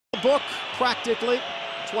book, practically.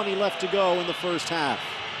 20 left to go in the first half.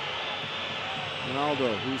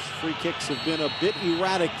 Ronaldo, whose free kicks have been a bit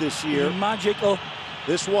erratic this year. Magical.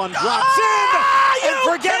 This one drops in! And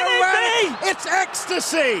forget erratic, it's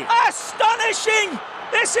ecstasy! Astonishing!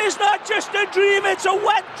 This is not just a dream, it's a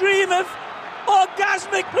wet dream of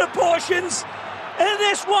orgasmic proportions. And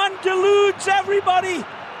this one deludes everybody.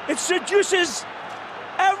 It seduces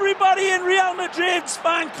everybody in Real Madrid's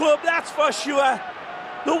fan club, that's for sure.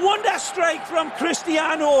 The wonder strike from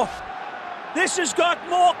Cristiano. This has got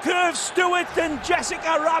more curves to it than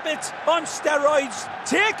Jessica Rabbit on steroids.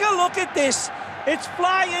 Take a look at this. It's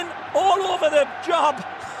flying all over the job.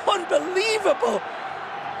 Unbelievable.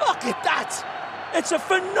 Look at that. It's a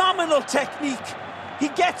phenomenal technique. He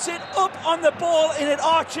gets it up on the ball and it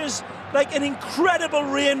arches like an incredible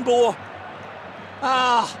rainbow.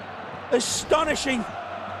 Astonishing.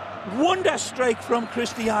 Wonder strike from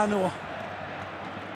Cristiano.